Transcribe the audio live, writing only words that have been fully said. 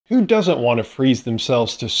Who doesn't want to freeze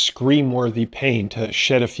themselves to scream-worthy pain to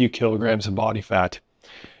shed a few kilograms of body fat?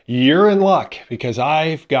 You're in luck, because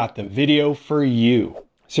I've got the video for you.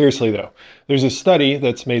 Seriously though, there's a study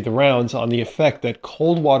that's made the rounds on the effect that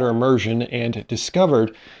cold water immersion and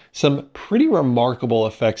discovered some pretty remarkable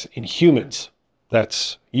effects in humans.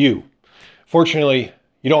 That's you. Fortunately,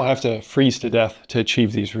 you don't have to freeze to death to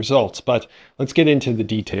achieve these results, but let's get into the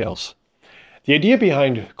details. The idea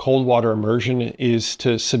behind cold water immersion is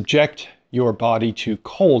to subject your body to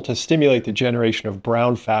cold to stimulate the generation of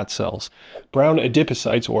brown fat cells. Brown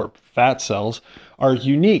adipocytes, or fat cells, are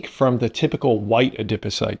unique from the typical white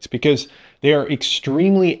adipocytes because they are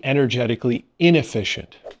extremely energetically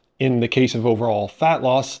inefficient. In the case of overall fat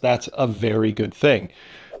loss, that's a very good thing.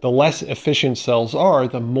 The less efficient cells are,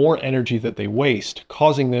 the more energy that they waste,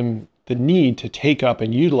 causing them the need to take up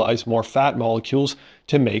and utilize more fat molecules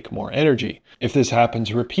to make more energy. If this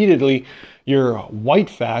happens repeatedly, your white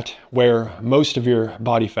fat, where most of your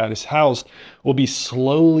body fat is housed, will be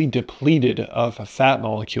slowly depleted of fat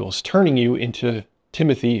molecules, turning you into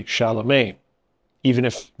Timothée Chalamet, even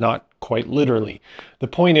if not quite literally. The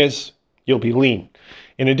point is, you'll be lean.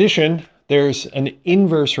 In addition, there's an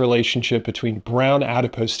inverse relationship between brown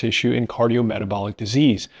adipose tissue and cardiometabolic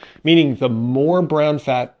disease, meaning the more brown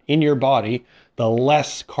fat in your body, the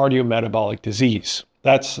less cardiometabolic disease.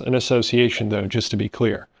 That's an association though, just to be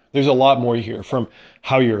clear. There's a lot more here, from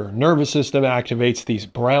how your nervous system activates these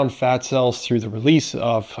brown fat cells through the release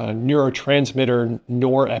of neurotransmitter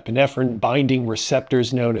norepinephrine binding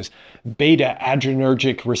receptors known as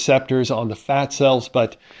beta-adrenergic receptors on the fat cells,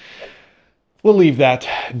 but we'll leave that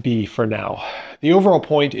be for now. The overall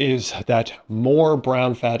point is that more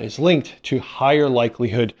brown fat is linked to higher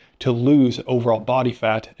likelihood to lose overall body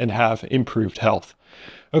fat and have improved health.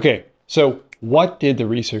 Okay, so what did the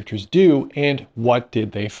researchers do and what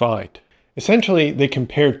did they find? Essentially, they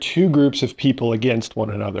compared two groups of people against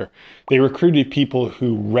one another. They recruited people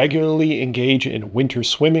who regularly engage in winter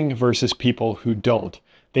swimming versus people who don't.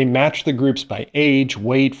 They matched the groups by age,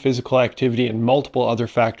 weight, physical activity, and multiple other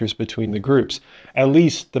factors between the groups, at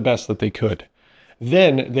least the best that they could.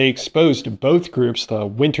 Then they exposed both groups, the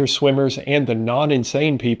winter swimmers and the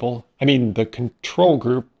non-insane people, the control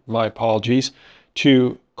group, my apologies,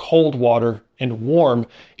 to cold water and warm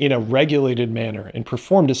in a regulated manner, and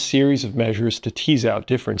performed a series of measures to tease out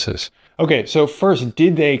differences. Okay, so first,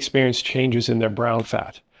 did they experience changes in their brown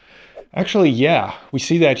fat? Actually, yeah, we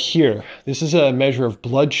see that here. This is a measure of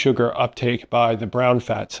blood sugar uptake by the brown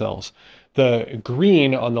fat cells. The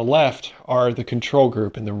green on the left are the control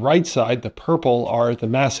group, and the right side, the purple, are the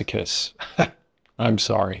masochists. I'm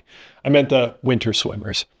sorry, I meant the winter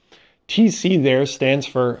swimmers. TC there stands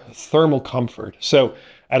for thermal comfort, so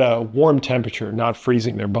at a warm temperature, not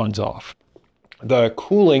freezing their buns off. The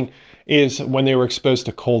cooling is when they were exposed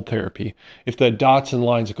to cold therapy. If the dots and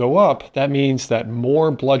lines go up, that means that more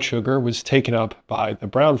blood sugar was taken up by the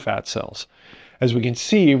brown fat cells. As we can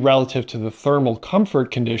see, relative to the thermal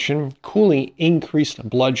comfort condition, cooling increased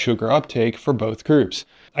blood sugar uptake for both groups.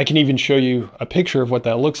 I can even show you a picture of what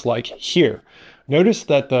that looks like here. Notice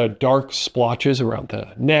that the dark splotches around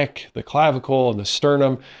the neck, the clavicle, and the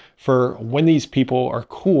sternum, for when these people are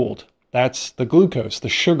cooled, that's the glucose, the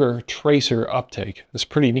sugar tracer uptake. That's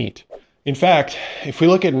pretty neat. In fact, if we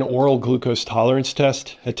look at an oral glucose tolerance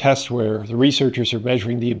test, a test where the researchers are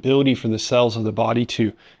measuring the ability for the cells of the body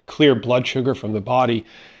to clear blood sugar from the body,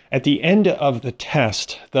 at the end of the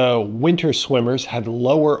test, the winter swimmers had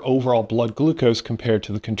lower overall blood glucose compared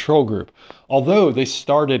to the control group, although they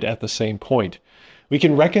started at the same point. We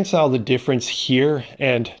can reconcile the difference here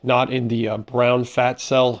and not in the brown fat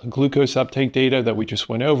cell glucose uptake data that we just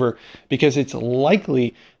went over, because it's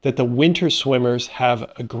likely that the winter swimmers have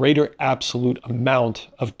a greater absolute amount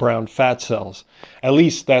of brown fat cells. At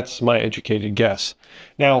least that's my educated guess.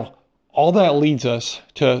 Now, all that leads us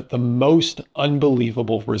to the most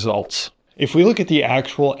unbelievable results. If we look at the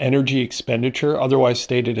actual energy expenditure, otherwise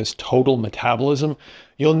stated as total metabolism,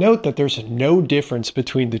 you'll note that there's no difference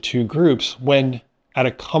between the two groups when at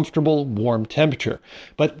a comfortable warm temperature,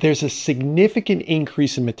 but there's a significant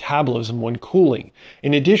increase in metabolism when cooling.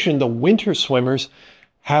 In addition, the winter swimmers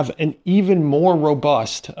have an even more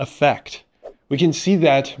robust effect. We can see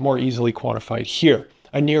that more easily quantified here.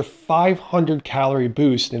 A near 500 calorie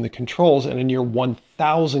boost in the controls and a near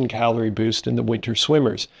 1,000 calorie boost in the winter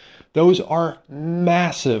swimmers. Those are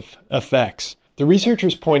massive effects. The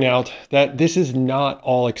researchers point out that this is not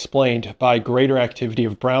all explained by greater activity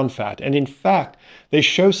of brown fat, and in fact, they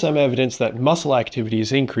show some evidence that muscle activity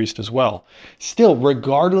is increased as well. Still,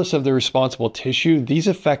 regardless of the responsible tissue, these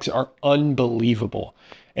effects are unbelievable.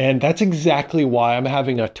 And that's exactly why I'm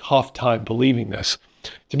having a tough time believing this.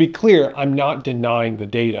 To be clear, I'm not denying the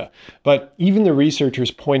data, but even the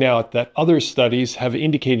researchers point out that other studies have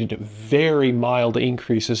indicated very mild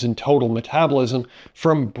increases in total metabolism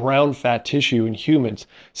from brown fat tissue in humans,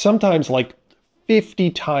 sometimes like 50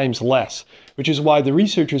 times less, which is why the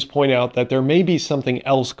researchers point out that there may be something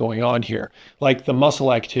else going on here, like the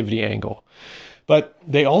muscle activity angle. But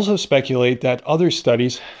they also speculate that other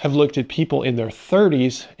studies have looked at people in their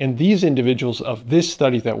 30s, and these individuals of this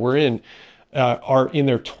study that we're in are in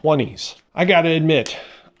their 20s. I gotta admit,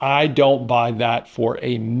 I don't buy that for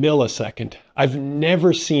a millisecond. I've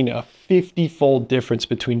never seen a 50-fold difference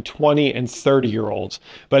between 20 and 30-year-olds,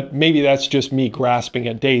 but maybe that's just me grasping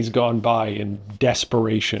at days gone by in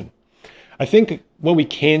desperation. I think what we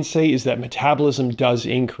can say is that metabolism does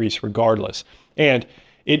increase regardless, and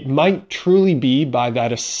it might truly be by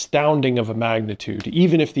that astounding of a magnitude,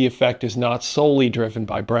 even if the effect is not solely driven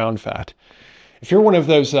by brown fat. If you're one of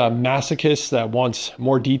those masochists that wants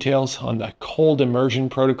more details on the cold immersion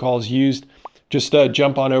protocols used, just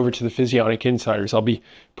jump on over to the Physionic Insiders. I'll be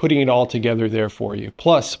putting it all together there for you.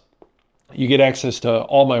 Plus, you get access to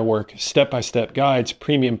all my work, step-by-step guides,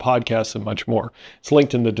 premium podcasts, and much more. It's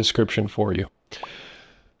linked in the description for you.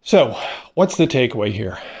 So, what's the takeaway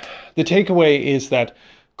here? The takeaway is that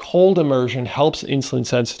cold immersion helps insulin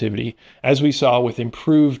sensitivity, as we saw with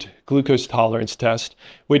improved glucose tolerance test,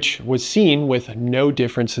 which was seen with no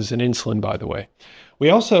differences in insulin, by the way. We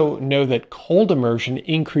also know that cold immersion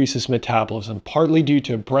increases metabolism, partly due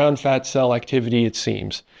to brown fat cell activity, it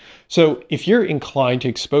seems. So if you're inclined to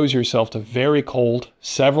expose yourself to very cold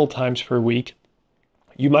several times per week,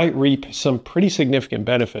 you might reap some pretty significant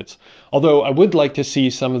benefits, although I would like to see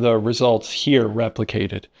some of the results here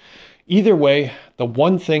replicated. Either way, the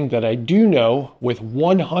one thing that I do know with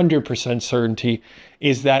 100% certainty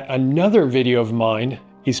is that another video of mine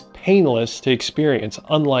is painless to experience,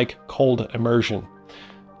 unlike cold immersion.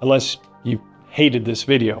 Unless you hated this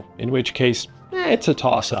video, in which case, it's a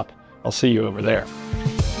toss-up. I'll see you over there.